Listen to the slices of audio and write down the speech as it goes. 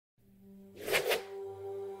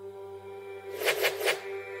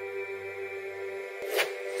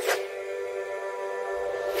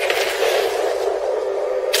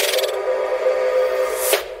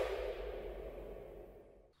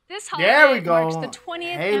holiday marks go. the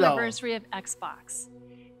 20th Halo. anniversary of Xbox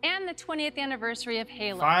and the 20th anniversary of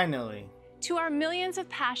Halo. Finally. To our millions of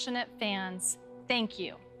passionate fans, thank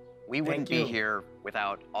you. We wouldn't be here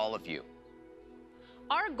without all of you.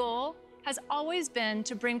 Our goal has always been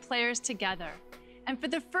to bring players together. And for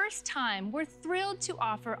the first time, we're thrilled to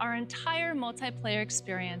offer our entire multiplayer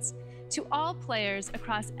experience to all players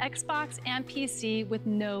across Xbox and PC with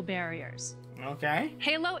no barriers. Okay.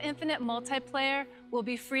 Halo Infinite multiplayer will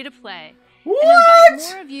be free to play. What? And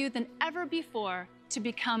invite more of you than ever before to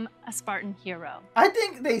become a Spartan hero. I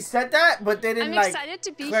think they said that, but they didn't I'm excited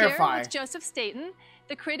to be clarify. here with Joseph Staten,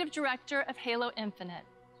 the creative director of Halo Infinite.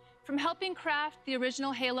 From helping craft the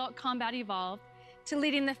original Halo Combat Evolved to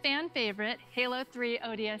leading the fan favorite Halo 3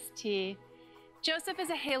 ODST, Joseph is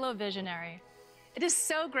a Halo visionary. It is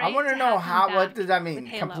so great. I want to know what does that mean?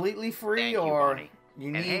 Halo. Completely free Thank you, or Bonnie.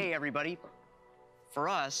 you need? And hey, everybody. For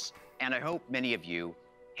us, and I hope many of you,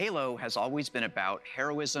 Halo has always been about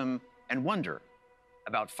heroism and wonder,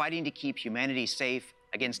 about fighting to keep humanity safe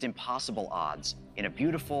against impossible odds in a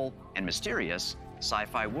beautiful and mysterious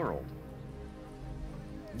sci-fi world.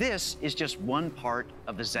 This is just one part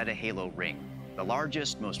of the Zeta Halo ring, the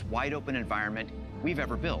largest, most wide-open environment we've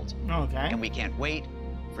ever built. Okay. And we can't wait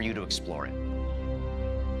for you to explore it.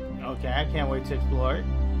 Okay, I can't wait to explore it.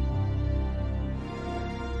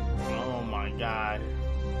 Oh my god.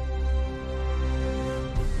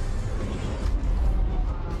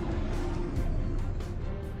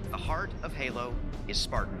 The heart of Halo is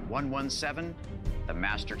Spartan 117, the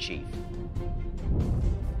Master Chief.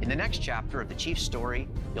 In the next chapter of the Chief's story,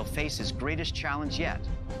 you'll face his greatest challenge yet.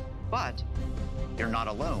 But you're not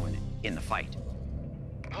alone in the fight.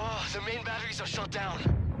 Oh, the main batteries are shut down.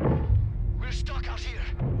 We're stuck out here.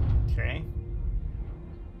 Okay.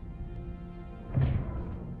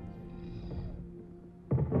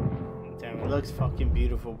 Damn, it looks fucking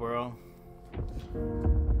beautiful, bro.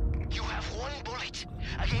 You have one bullet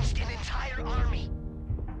against an entire army.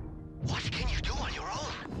 What can you do on your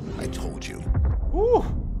own? I told you. Woo!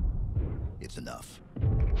 It's enough.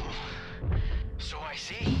 So I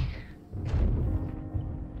see.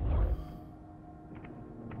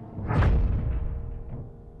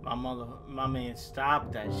 My man,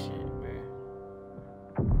 stop that shit, man.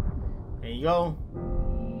 There you go.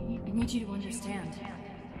 I need you to understand.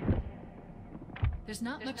 There's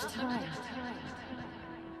not much time.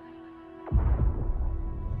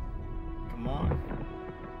 Come on.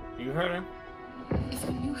 You heard him. If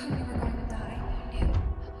you knew how you were going to die, you knew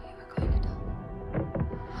how you were going to die.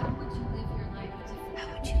 How would you live your life differently? How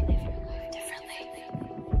would you live your life differently?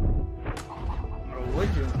 Or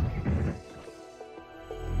would you?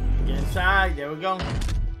 Get inside. There we go.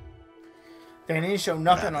 They didn't show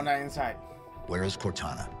nothing on that inside. Where is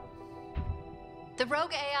Cortana? The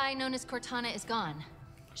rogue AI known as Cortana is gone.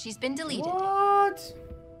 She's been deleted. What?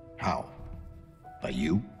 How? By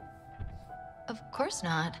you? Of course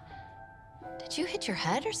not. Did you hit your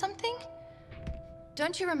head or something?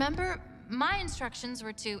 Don't you remember? My instructions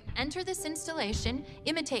were to enter this installation,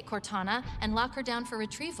 imitate Cortana, and lock her down for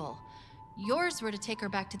retrieval. Yours were to take her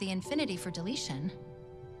back to the Infinity for deletion.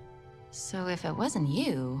 So if it wasn't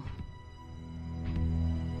you...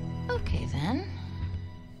 Okay then.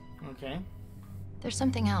 Okay. There's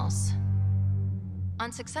something else.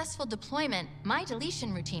 On successful deployment, my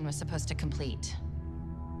deletion routine was supposed to complete.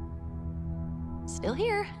 Still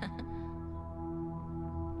here.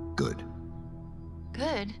 Good.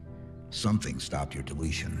 Good. Something stopped your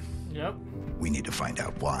deletion. Yep. We need to find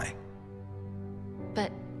out why.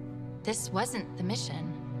 But this wasn't the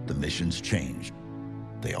mission. The missions changed.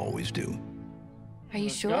 They always do. Are you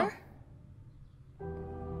Let's sure? go.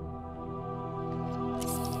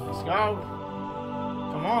 Let's go.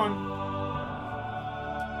 Come on.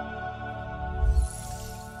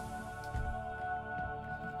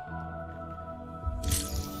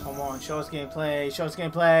 Come on, show us gameplay, show us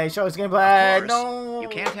gameplay, show us gameplay. Of course, No. you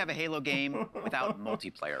can't have a Halo game without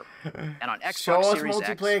multiplayer. And on Show Xbox us Series X,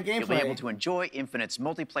 multiplayer you'll be gameplay. able to enjoy Infinite's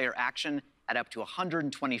multiplayer action at up to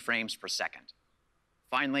 120 frames per second.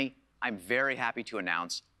 Finally, I'm very happy to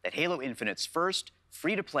announce that Halo Infinite's first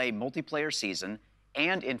free-to-play multiplayer season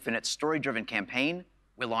and Infinite's story-driven campaign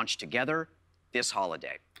will launch together this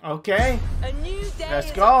holiday. Okay. A new day Let's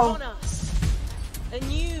is go. upon us. A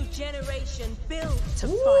new generation built to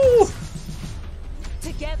Woo. fight.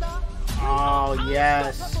 Together, we Oh, are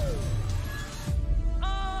yes. unstoppable.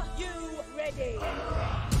 Are you ready?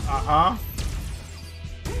 Uh-huh.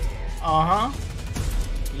 Uh-huh.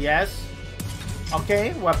 Yes.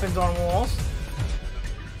 Okay, weapons on walls.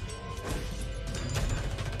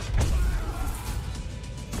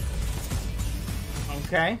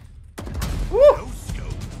 Okay. Woo!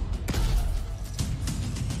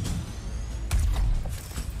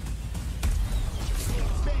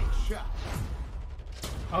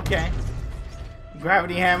 Okay.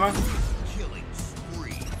 Gravity hammer. Killing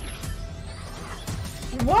spree.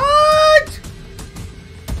 What?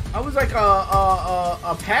 I was like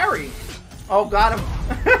a parry. Oh, got him.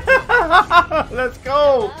 Let's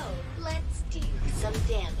go. Oh, let's do some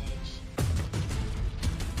damage.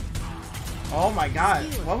 Oh my god.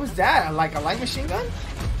 What was that? Like a light machine gun?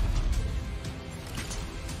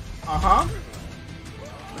 Uh-huh.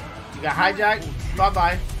 You got hijacked.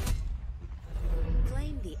 Bye-bye.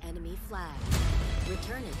 Claim the enemy flag.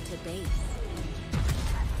 Return it to base.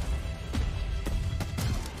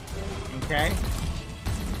 Okay.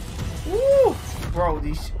 Woo! Bro,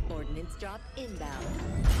 these... Ordnance drop inbound.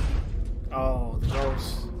 Oh, the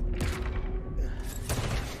ghost.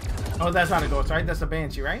 Oh, that's not a ghost, right? That's a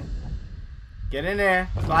banshee, right? Get in there.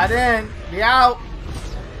 Slide in. Be out.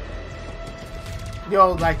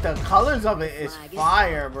 Yo, like the colors of it is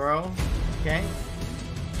fire, bro. Okay.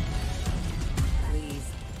 Please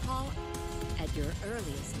call at your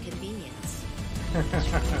earliest convenience.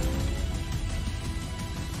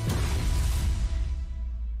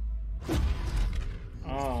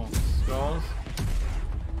 Oh, skulls.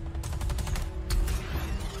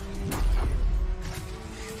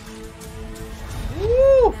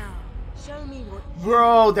 Woo! Now, show me what.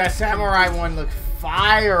 Bro, that samurai one looked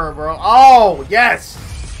fire, bro. Oh, yes.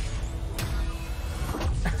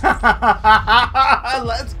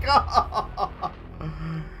 Let's go.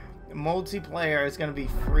 Multiplayer is going to be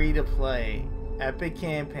free to play. Epic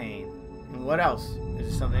campaign. And what else? Is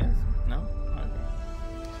there something else? No? Okay.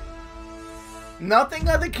 Nothing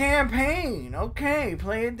other campaign. Okay,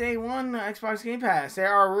 play it day one, Xbox Game Pass. They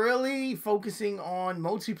are really focusing on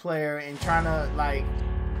multiplayer and trying to, like,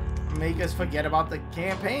 make us forget about the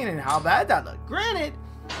campaign and how bad that looked. Granted,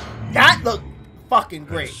 that looked fucking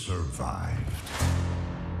great. Survived.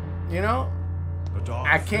 You know?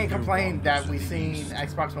 I can't complain that we've seen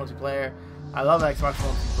Xbox multiplayer. I love Xbox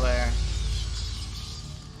multiplayer.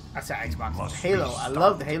 I said Xbox. Halo. I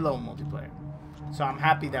love the Halo multiplayer. So I'm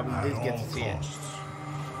happy that we did get to see it.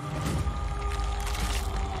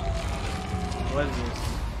 What is this?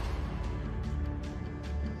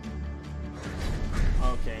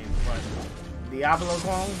 Okay, what? Diablo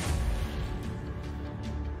clone?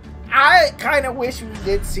 I kind of wish we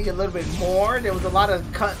did see a little bit more. There was a lot of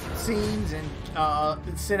cut scenes and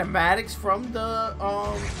cinematics from the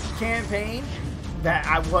campaign that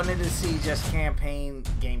I wanted to see just campaign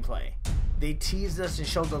gameplay. They teased us and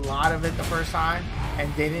showed a lot of it the first time,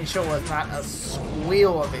 and they didn't show us not a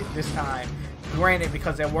squeal of it this time. Granted,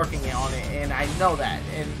 because they're working on it, and I know that.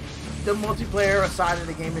 And the multiplayer side of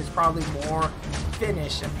the game is probably more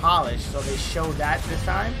finished and polished, so they showed that this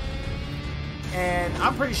time. And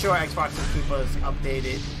I'm pretty sure Xbox will keep us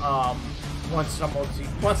updated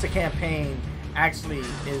once the campaign actually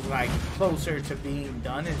is like closer to being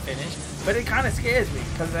done and finished. But it kind of scares me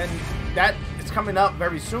because then that it's coming up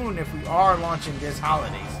very soon if we are launching this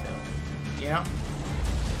holiday still. You know,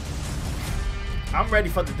 I'm ready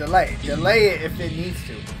for the delay. Delay it if it needs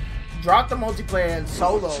to. Drop the multiplayer and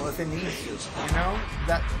solo if it needs to. You know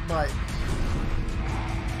that, but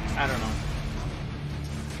I don't know.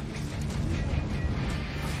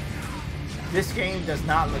 This game does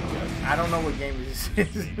not look good. I don't know what game this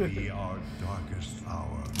is. It may be our darkest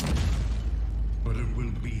hour, but it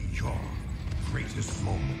will be your greatest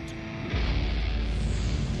moment.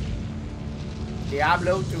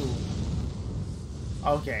 Diablo 2.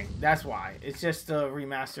 Okay, that's why. It's just a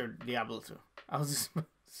remastered Diablo 2. I was just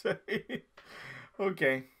saying.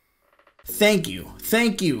 Okay. Thank you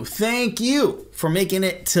for making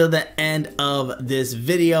it to the end of this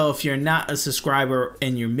video. If you're not a subscriber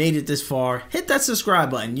and you made it this far, hit that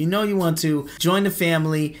subscribe button. You know you want to join the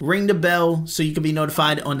family, ring the bell so you can be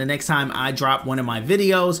notified on the next time I drop one of my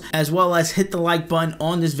videos, as well as hit the like button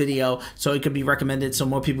on this video so it could be recommended so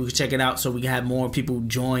more people can check it out, so we can have more people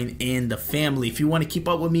join in the family. If you want to keep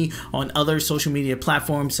up with me on other social media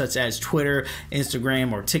platforms such as Twitter,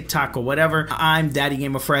 Instagram, or TikTok or whatever, I'm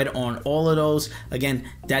DaddyGamerFred on all of those. Again,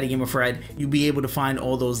 DaddyGamerFred. You'll be able to find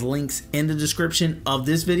all those links in the description of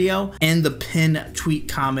this video and the pinned tweet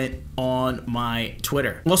comment on my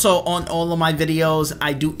Twitter. Also, on all of my videos,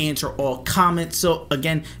 I do answer all comments. So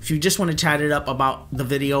again, if you just want to chat it up about the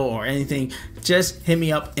video or anything, just hit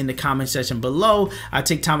me up in the comment section below. I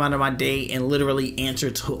take time out of my day and literally answer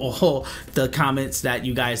to all the comments that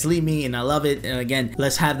you guys leave me, and I love it. And again,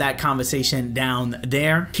 let's have that conversation down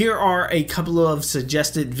there. Here are a couple of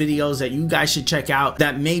suggested videos that you guys should check out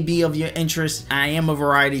that may be of your interest. I am a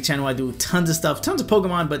variety channel. I do tons of stuff, tons of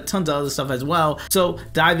Pokemon, but tons of other stuff as well. So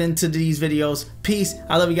dive into these videos. Peace.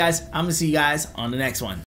 I love you guys. I'm gonna see you guys on the next one.